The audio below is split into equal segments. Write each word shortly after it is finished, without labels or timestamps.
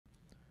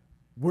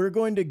we're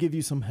going to give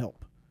you some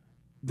help.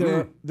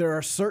 There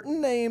are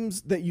certain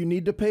names that you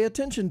need to pay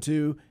attention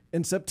to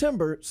in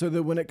September so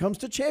that when it comes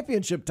to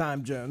championship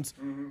time, Jones,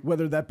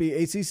 whether that be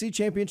ACC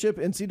championship,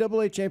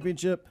 NCAA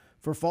championship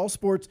for fall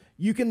sports,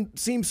 you can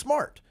seem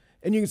smart.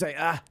 And you can say,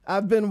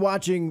 I've been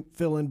watching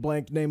fill in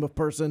blank name of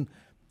person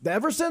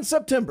ever since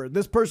September.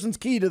 This person's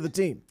key to the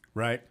team.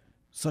 Right.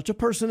 Such a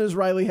person is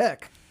Ryleigh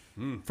Heck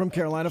from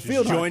Carolina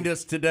Field Hockey. Joined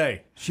us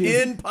today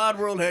in Pod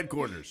World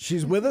headquarters.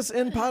 She's with us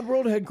in Pod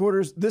World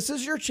headquarters. This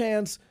is your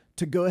chance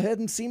to go ahead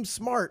and seem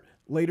smart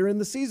later in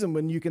the season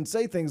when you can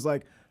say things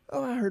like,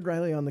 oh, I heard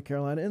Ryleigh on the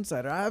Carolina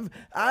Insider.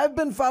 I've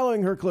been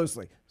following her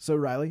closely. So,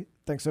 Ryleigh,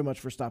 thanks so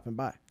much for stopping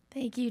by.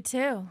 Thank you,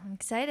 too. I'm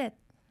excited.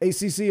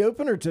 ACC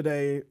opener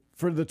today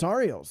for the Tar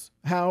Heels.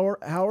 How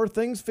are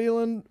things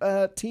feeling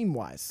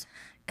team-wise?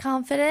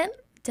 Confident,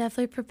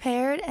 definitely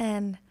prepared,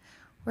 and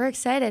we're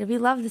excited. We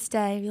love this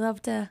day. We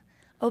love to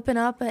open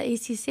up at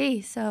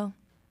ACC. So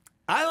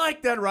I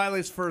like that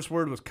Ryleigh's first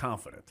word was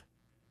confident.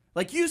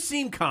 Like, you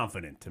seem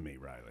confident to me,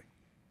 Ryleigh.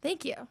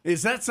 Thank you.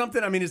 Is that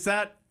something? I mean, is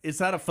that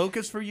a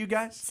focus for you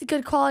guys? It's a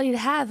good quality to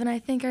have, and I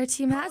think our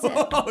team has it.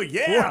 Oh,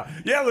 yeah.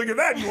 Yeah, look at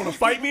that. You want to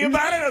fight me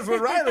about it? That's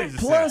what Ryleigh just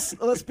Plus, said.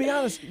 let's be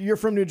honest, you're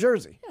from New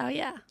Jersey. Oh,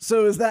 yeah.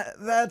 So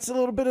that's a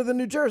little bit of the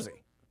New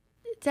Jersey.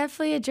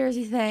 Definitely a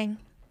Jersey thing,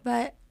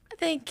 but I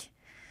think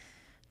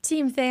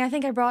team thing. I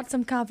think I brought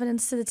some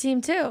confidence to the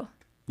team, too.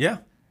 Yeah,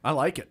 I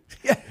like it.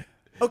 Yeah.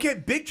 Okay,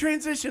 big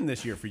transition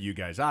this year for you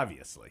guys,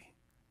 obviously.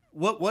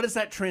 What has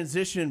that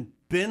transition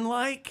been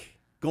like,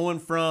 going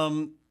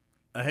from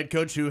a head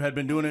coach who had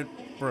been doing it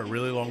for a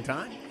really long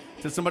time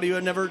to somebody who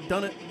had never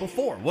done it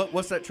before?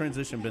 What's that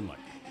transition been like?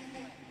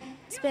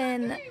 It's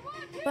been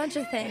a bunch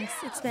of things.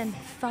 It's been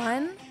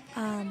fun.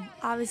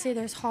 Obviously,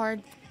 there's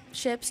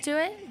hardships to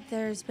it.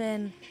 There's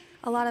been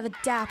a lot of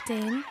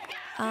adapting.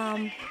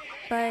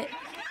 But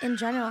in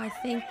general, I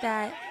think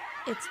that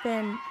it's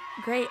been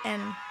great,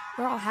 and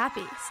we're all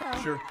happy. So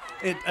Sure.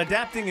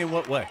 Adapting in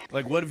what way?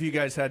 Like, what have you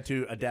guys had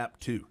to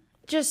adapt to?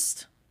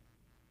 just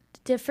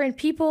different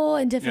people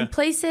in different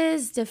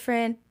places,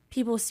 different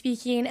people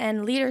speaking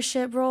and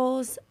leadership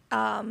roles.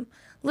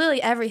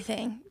 Literally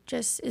everything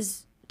just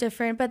is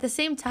different. But at the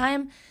same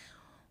time,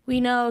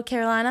 we know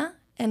Carolina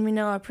and we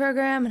know our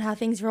program and how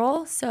things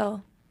roll.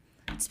 So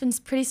it's been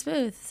pretty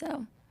smooth.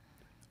 So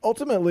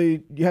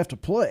Ultimately, you have to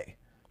play.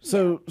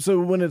 So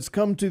when it's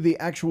come to the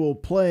actual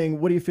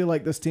playing, what do you feel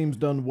like this team's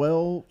done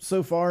well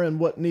so far and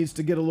what needs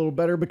to get a little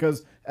better?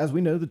 Because, as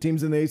we know, the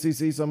teams in the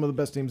ACC, some of the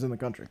best teams in the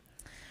country.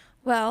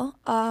 Well,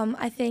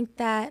 I think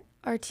that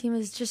our team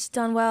has just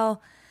done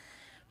well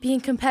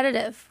being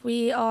competitive.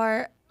 We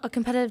are a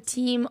competitive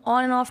team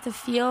on and off the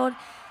field.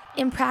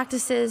 In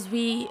practices,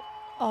 we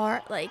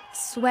are like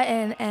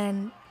sweating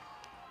and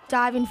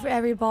diving for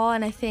every ball,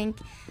 and I think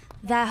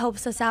that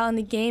helps us out in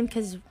the game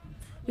because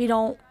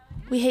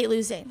we hate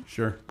losing.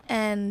 Sure.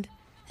 And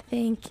I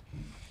think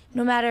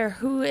no matter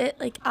who it,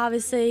 like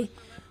obviously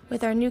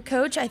with our new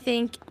coach, I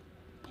think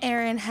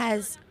Erin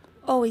has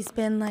always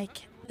been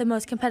like the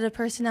most competitive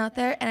person out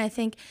there. And I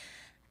think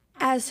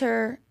as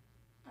our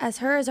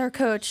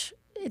coach,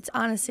 it's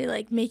honestly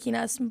like making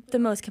us the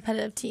most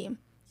competitive team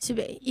to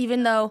be.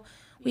 Even though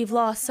we've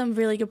lost some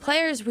really good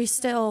players,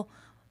 we're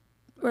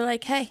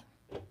like, hey,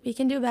 we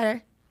can do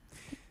better.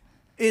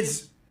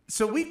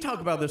 So we talk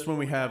about this when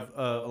we have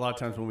a lot of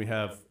times when we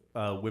have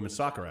women's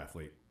soccer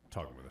athlete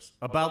talking with us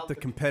about the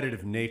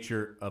competitive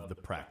nature of the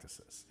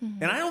practices.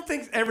 Mm-hmm. And I don't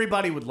think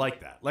everybody would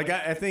like that. Like,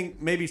 I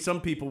think maybe some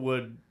people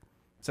would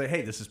say,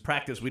 hey, this is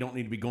practice. We don't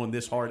need to be going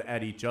this hard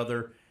at each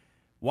other.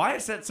 Why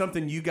is that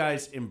something you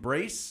guys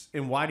embrace,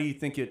 and why do you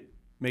think it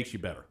makes you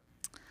better?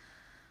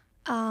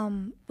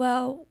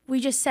 Well, we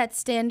just set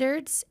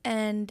standards,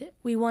 and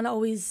we want to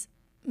always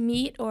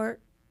meet or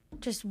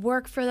just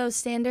work for those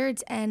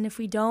standards. And if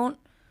we don't,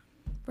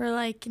 we're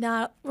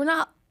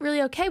not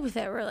really okay with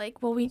it. We're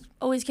like, well, we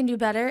always can do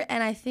better.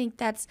 And I think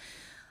that's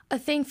a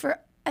thing for,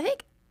 I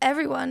think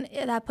everyone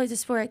that plays a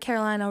sport at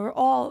Carolina, we're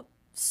all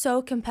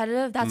so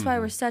competitive. That's why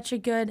we're such a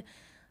good,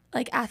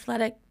 like,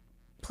 athletic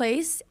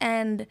place.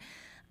 And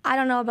I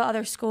don't know about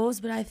other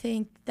schools, but I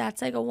think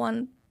that's like a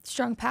one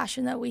strong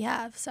passion that we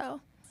have.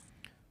 So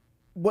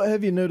what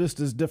have you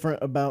noticed is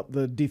different about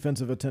the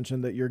defensive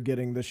attention that you're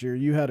getting this year?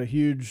 You had a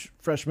huge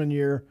freshman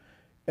year,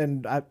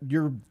 and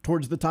you're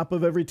towards the top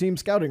of every team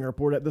scouting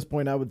report at this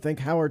point, I would think.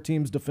 How are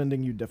teams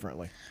defending you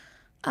differently?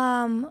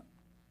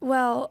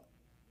 Well,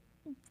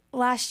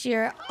 last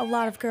year, a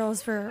lot of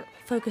girls were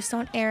focused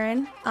on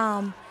Erin.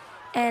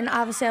 And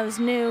obviously I was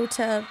new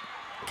to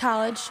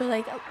college, so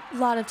like a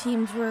lot of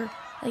teams were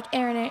like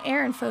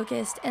Erin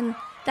focused, and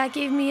that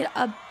gave me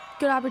a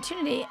good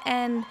opportunity.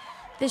 And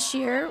this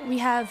year we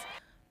have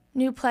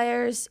new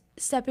players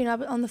stepping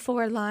up on the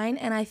forward line,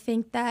 and I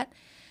think that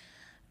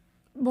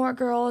more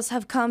girls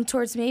have come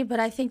towards me, but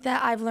I think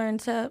that I've learned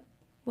to,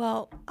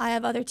 well, I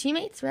have other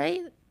teammates,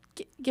 right?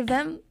 Give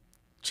them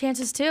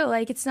chances too.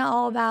 Like, it's not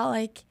all about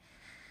like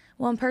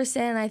one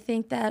person. I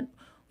think that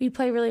we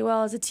play really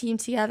well as a team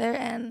together,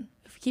 and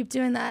if we keep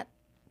doing that,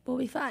 we'll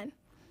be fine.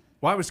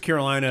 Why was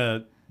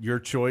Carolina your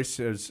choice,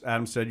 as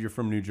Adam said, you're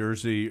from New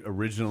Jersey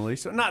originally,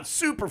 so not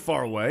super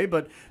far away,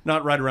 but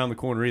not right around the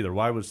corner either.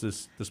 Why was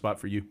this the spot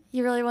for you?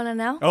 You really want to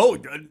know? Oh,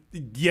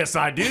 yes,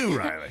 I do,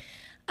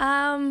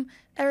 Ryleigh.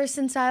 Ever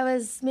since I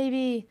was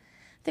maybe,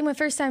 I think my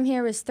first time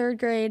here was 3rd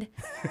grade.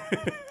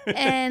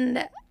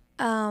 And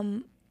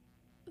the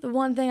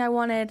one thing I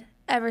wanted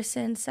ever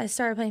since I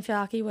started playing field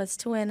hockey was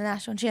to win a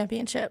national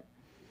championship.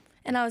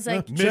 And I was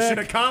like, Mission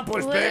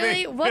accomplished,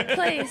 literally, baby. what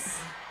place?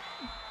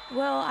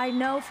 Well, I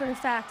know for a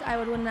fact I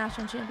would win a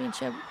national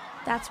championship.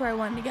 That's where I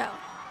wanted to go.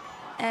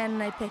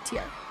 And I picked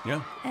here.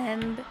 Yeah.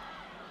 And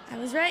I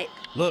was right.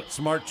 Look,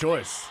 smart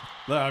choice.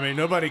 Look, I mean,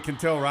 nobody can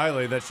tell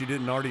Ryleigh that she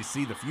didn't already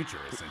see the future,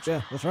 essentially.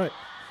 Yeah, that's right.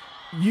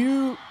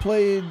 You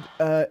played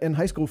in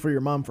high school for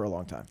your mom for a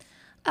long time.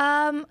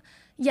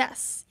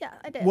 Yes. Yeah,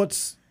 I did.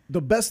 What's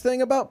the best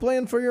thing about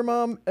playing for your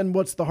mom, and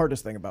what's the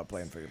hardest thing about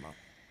playing for your mom?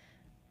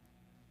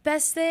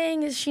 Best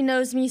thing is she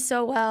knows me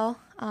so well.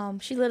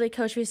 She literally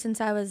coached me since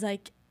I was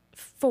like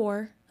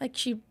 4. Like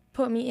she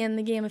put me in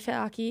the game of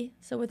hockey.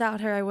 So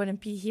without her, I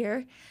wouldn't be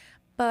here.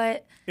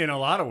 But in a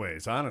lot of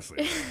ways,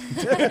 honestly.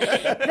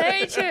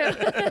 very true.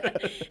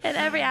 In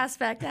every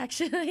aspect,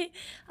 actually.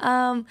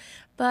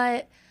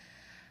 But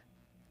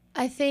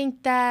I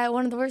think that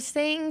one of the worst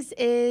things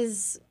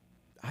is.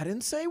 I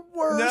didn't say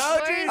worst. No,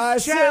 I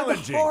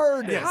challenging. said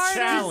hard. Yeah,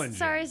 challenging.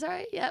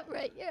 Sorry. Yep,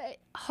 right. You're right.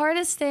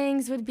 Hardest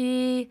things would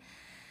be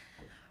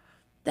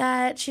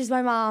that she's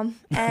my mom,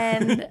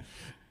 and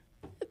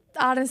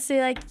honestly,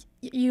 like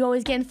you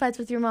always get in fights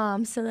with your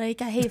mom. So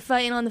like I hate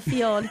fighting on the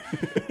field.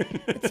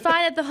 It's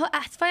fine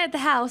at the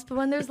house, but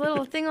when there's a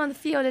little thing on the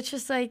field, it's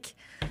just like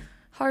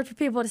hard for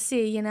people to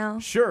see, you know.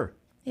 Sure.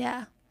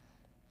 Yeah.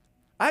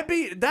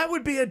 That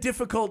would be a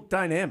difficult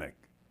dynamic.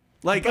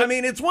 Like, I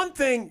mean, it's one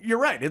thing, you're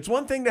right. It's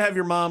one thing to have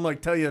your mom,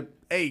 like, tell you,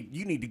 hey,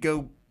 you need to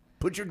go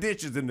put your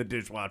dishes in the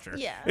dishwasher.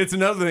 Yeah. It's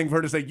another thing for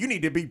her to say, you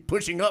need to be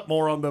pushing up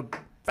more on the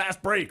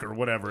fast break or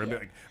whatever. And be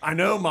like, I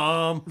know,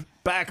 Mom,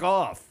 back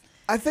off.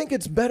 I think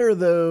it's better,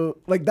 though,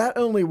 like, that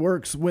only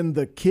works when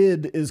the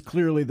kid is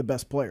clearly the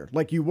best player,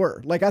 like you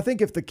were. Like, I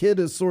think if the kid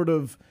is sort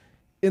of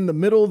in the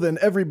middle, then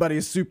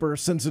everybody's super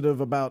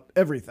sensitive about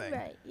everything.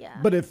 Right, yeah.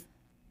 But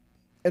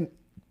and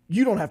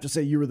you don't have to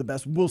say you were the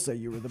best, we'll say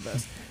you were the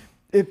best.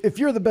 If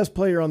you're the best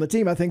player on the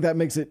team, I think that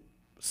makes it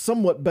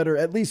somewhat better,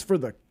 at least for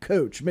the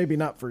coach, maybe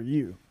not for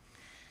you.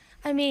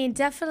 I mean,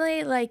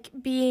 definitely like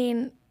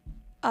being,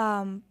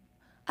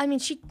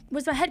 she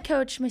was my head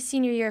coach my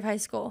senior year of high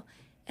school,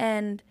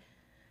 and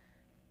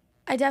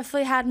I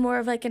definitely had more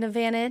of like an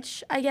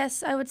advantage, I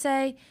guess I would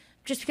say,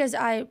 just because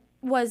I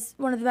was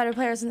one of the better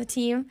players on the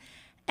team,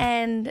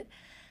 and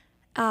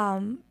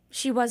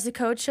she was the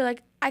coach, so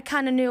like I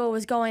kind of knew what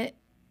was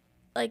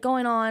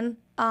going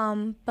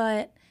on,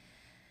 but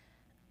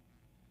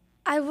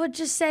I would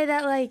just say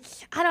that, like,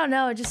 I don't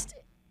know,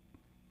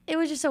 it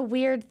was just a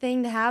weird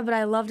thing to have, but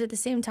I loved it at the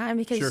same time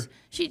because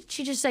she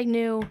just, like,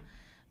 knew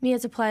me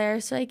as a player.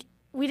 So, like,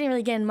 we didn't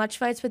really get in much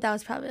fights, but that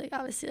was probably, like,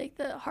 obviously, like,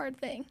 the hard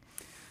thing.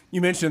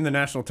 You mentioned the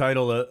national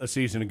title a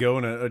season ago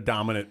and a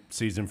dominant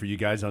season for you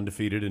guys,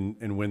 undefeated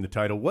and win the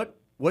title.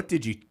 What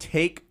did you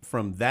take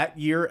from that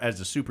year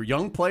as a super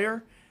young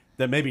player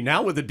that maybe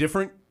now with a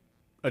different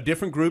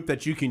group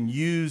that you can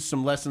use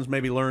some lessons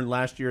maybe learned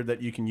last year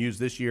that you can use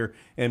this year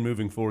and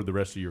moving forward the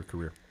rest of your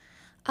career?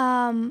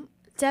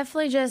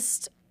 Definitely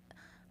just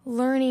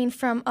learning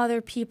from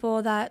other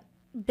people that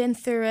been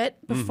through it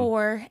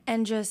before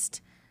and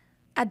just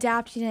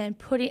adapting it and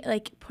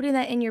putting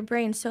that in your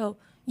brain so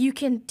you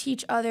can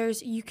teach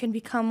others, you can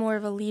become more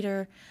of a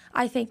leader.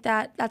 I think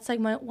that's like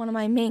one of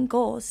my main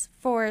goals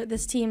for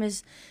this team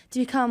is to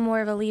become more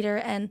of a leader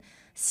and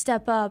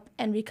step up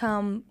and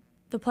become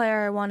the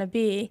player I want to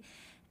be.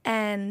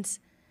 And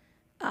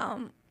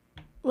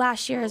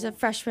last year as a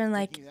freshman,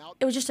 like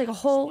it was just like a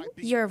whole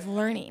year of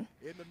learning,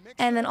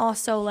 and then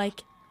also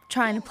like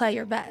trying to play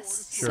your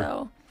best. Sure.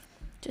 So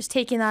just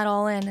taking that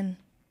all in and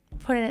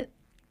putting it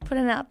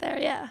out there.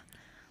 Yeah.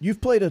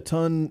 You've played a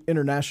ton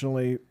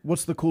internationally.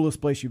 What's the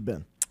coolest place you've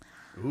been?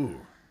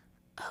 Ooh.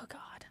 Oh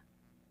God.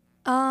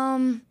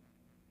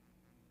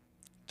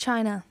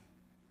 China.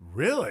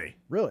 Really?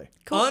 Really?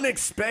 Cool.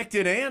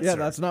 Unexpected answer. Yeah,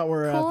 that's not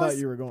where I thought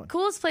you were going.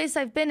 Coolest place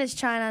I've been is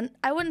China.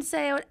 I wouldn't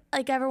say I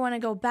would ever want to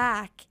go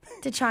back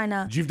to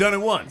China. You've done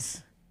it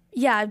once.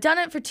 Yeah, I've done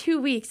it for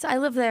 2 weeks. I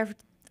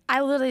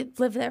literally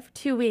lived there for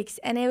 2 weeks,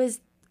 and it was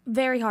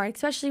very hard,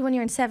 especially when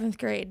you're in 7th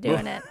grade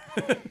doing it.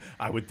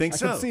 I would think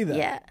so. I can see that.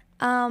 Yeah.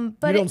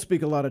 But you don't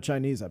speak a lot of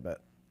Chinese, I bet.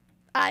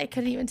 I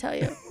couldn't even tell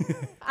you.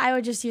 I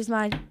would just use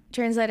my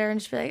translator and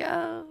just be like,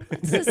 oh,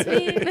 what's this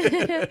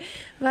mean?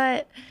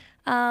 But,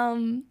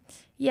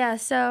 yeah,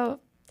 so,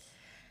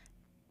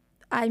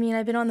 I mean,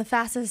 I've been on the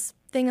fastest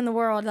thing in the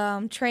world,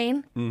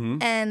 train,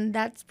 and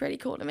that's pretty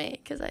cool to me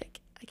because, like,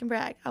 I can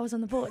brag. I was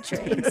on the bullet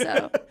train,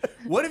 so.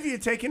 What have you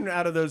taken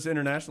out of those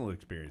international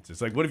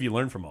experiences? Like, what have you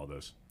learned from all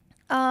those?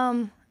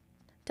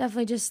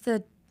 Definitely just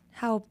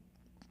how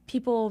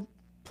people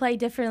play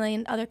differently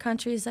in other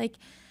countries. Like,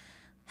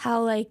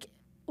 how, like,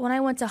 when I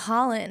went to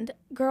Holland,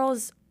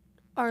 girls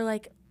are,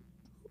 like,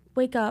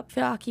 wake up,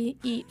 field hockey,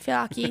 eat, field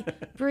hockey,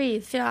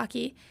 breathe, field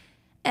hockey.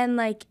 And,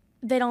 like,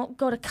 they don't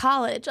go to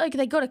college. Like,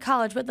 they go to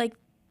college, but, like,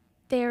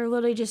 they're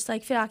literally just,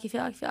 like, field hockey,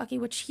 field hockey, field hockey,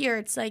 which here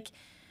it's, like,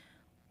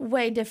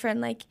 way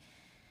different. Like,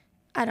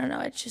 I don't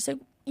know. It's just, like,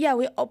 yeah,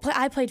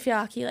 I played field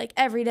hockey, like,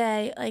 every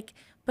day, like,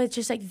 but it's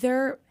just, like,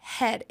 their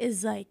head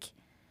is, like,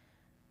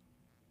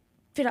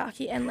 field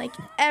hockey, and, like,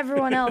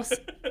 everyone else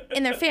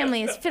in their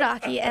family is field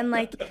hockey, and,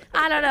 like,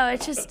 I don't know.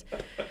 It's just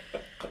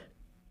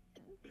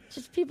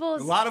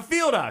people's... A lot of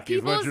field hockey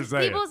is what you're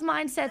saying. People's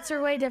mindsets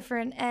are way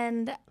different,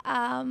 and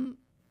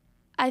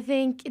I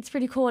think it's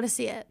pretty cool to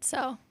see it,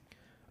 so...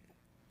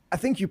 I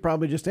think you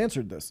probably just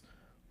answered this.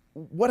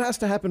 What has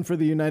to happen for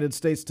the United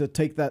States to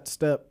take that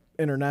step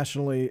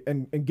internationally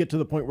and get to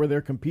the point where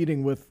they're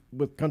competing with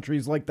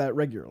countries like that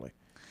regularly?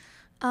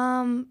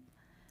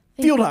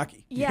 Field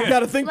hockey. Yeah. You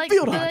got to think like,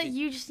 field hockey.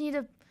 You just need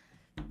to...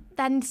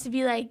 That needs to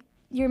be, like,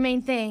 your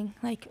main thing.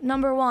 Like,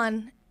 number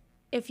one,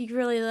 if you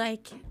really,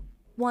 like,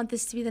 want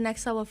this to be the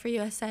next level for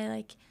USA,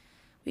 like,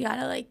 you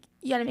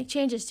gotta make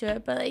changes to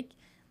it. But, like,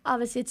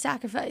 obviously it's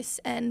sacrifice,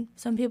 and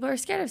some people are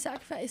scared of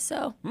sacrifice,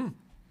 so...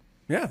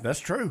 Yeah, that's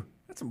true.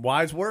 That's some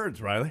wise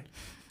words, Ryleigh.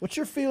 What's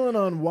your feeling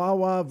on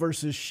Wawa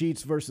versus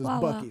Sheetz versus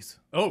Wawa. Buc-ee's?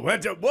 Oh,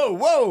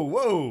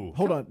 whoa.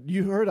 Hold on.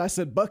 You heard I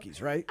said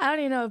Buc-ee's, right? I don't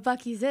even know what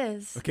Buc-ee's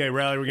is. Okay,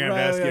 Ryleigh, we're going to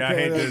have to ask you. I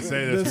okay, hate to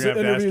say this. this We're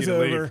going to have to ask you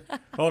to interview's leave.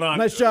 Hold on.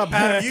 Nice job,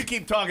 Adam, Heck. you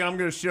keep talking. I'm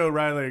going to show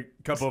Ryleigh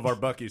a couple of our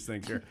Buc-ee's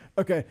things here.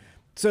 Okay.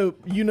 So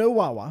you know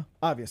Wawa,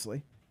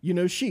 obviously. You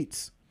know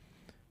Sheetz.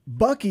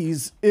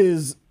 Buc-ee's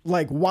is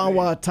like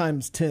Wawa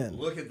times 10.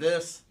 Look at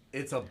this.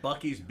 It's a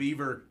Buc-ee's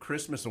beaver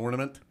Christmas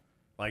ornament.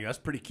 Like, that's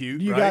pretty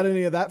cute, You right? got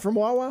any of that from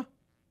Wawa?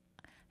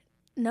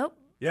 Nope.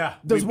 Yeah.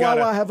 Does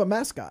Wawa have a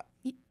mascot?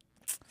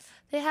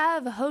 They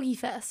have a Hoagie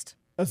Fest.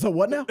 So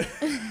what now?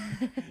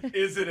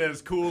 Is it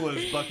as cool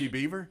as Bucky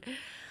Beaver?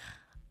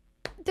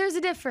 There's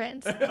a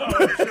difference.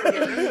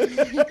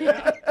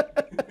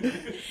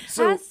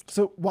 So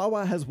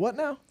Wawa has what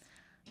now?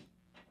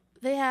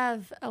 They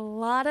have a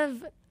lot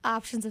of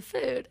options of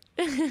food.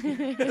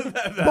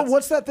 But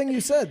what's that thing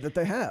you said that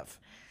they have?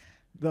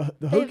 The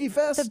Hoagie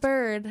Fest? The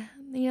bird.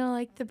 You know,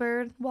 like the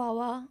bird,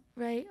 Wawa,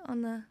 right?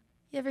 You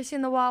ever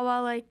seen the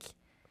Wawa, like,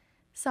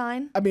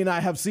 sign? I mean,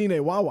 I have seen a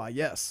Wawa,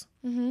 yes.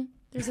 Mm-hmm.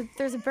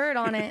 There's a bird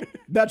on it.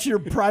 That's your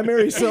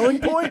primary selling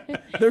point?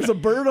 There's a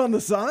bird on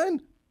the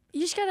sign?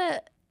 You just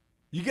gotta...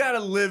 You got to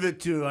live it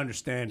to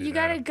understand it. You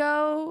gotta Adam.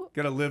 go...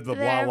 Got to live the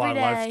there Wawa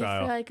every day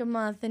lifestyle. for like a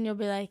month, and you'll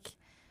be like,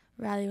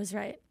 Ryleigh was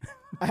right.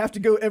 I have to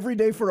go every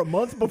day for a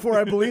month before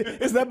I believe.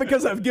 Is that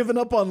because I've given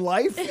up on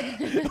life?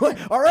 Like,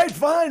 all right,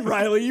 fine,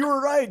 Ryleigh, you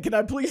were right. Can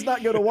I please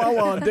not go to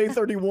Wawa on day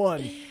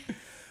 31?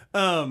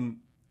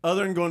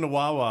 Other than going to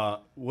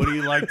Wawa, what do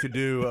you like to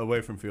do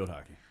away from field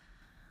hockey?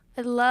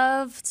 I'd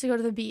love to go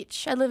to the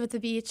beach. I live at the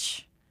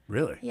beach.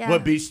 Really? Yeah.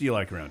 What beach do you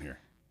like around here?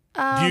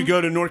 Do you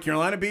go to North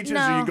Carolina beaches, or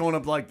are you going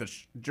up like the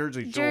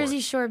Jersey Shore? Jersey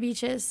Shore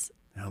beaches.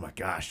 Oh my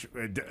gosh.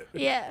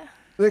 Yeah.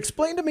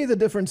 Explain to me the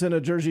difference in a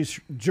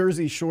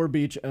Jersey Shore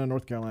beach and a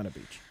North Carolina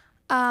beach.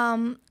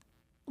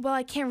 Well,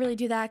 I can't really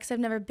do that because I've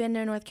never been to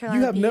a North Carolina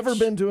You have beach. never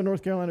been to a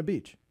North Carolina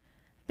beach.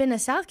 Been to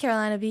South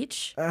Carolina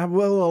beach. I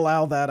will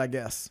allow that, I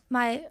guess.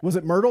 Was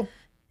it Myrtle?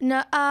 No,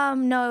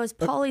 it was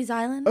Pawleys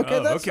Island. Okay,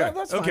 Oh, that's okay.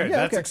 that's fine. Okay, Yeah,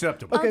 that's okay.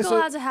 acceptable. Okay, Uncle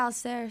so has a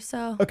house there,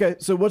 so. okay,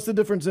 so what's the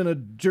difference in a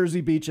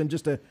Jersey beach and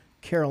just a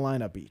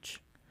Carolina beach?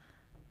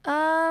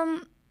 Well,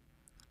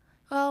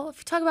 if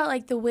you talk about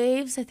like the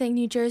waves, I think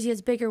New Jersey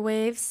has bigger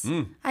waves.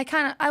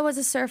 I was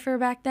a surfer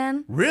back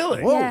then.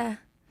 Really? Whoa. Yeah.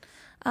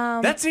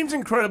 That seems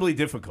incredibly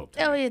difficult.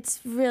 Oh, it's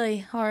really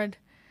hard.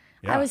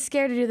 Yeah. I was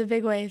scared to do the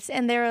big waves,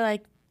 and they were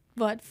like,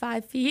 what,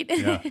 5 feet?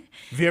 Yeah.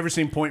 Have you ever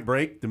seen Point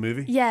Break, the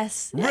movie?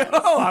 Yes.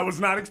 Oh, I was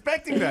not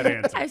expecting that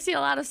answer. I've seen a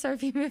lot of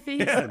surfing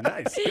movies. Yeah,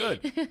 nice.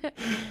 Good.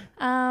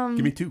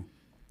 Give me two.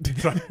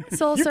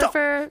 Soul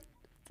Surfer,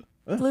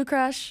 Blue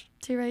Crush,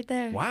 2 right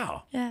there.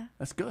 Wow. Yeah.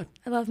 That's good.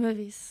 I love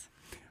movies.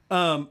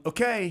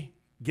 Okay.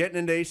 Getting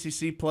into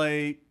ACC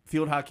play,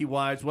 field hockey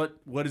wise,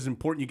 what is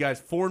important? You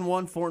guys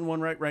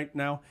 4-1 right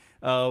now.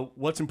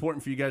 What's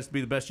important for you guys to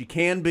be the best you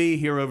can be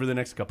here over the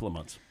next couple of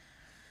months?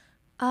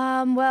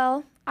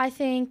 Well, I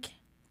think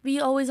we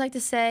always like to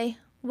say,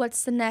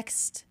 what's the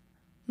next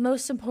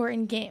most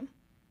important game?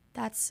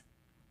 That's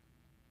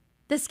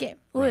this game,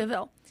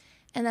 Louisville.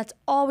 And that's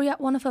all we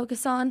want to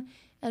focus on.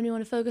 And we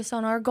want to focus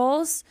on our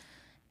goals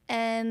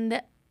and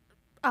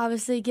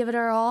obviously give it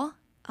our all.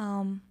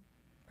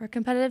 We're a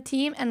competitive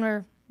team and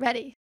we're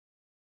ready.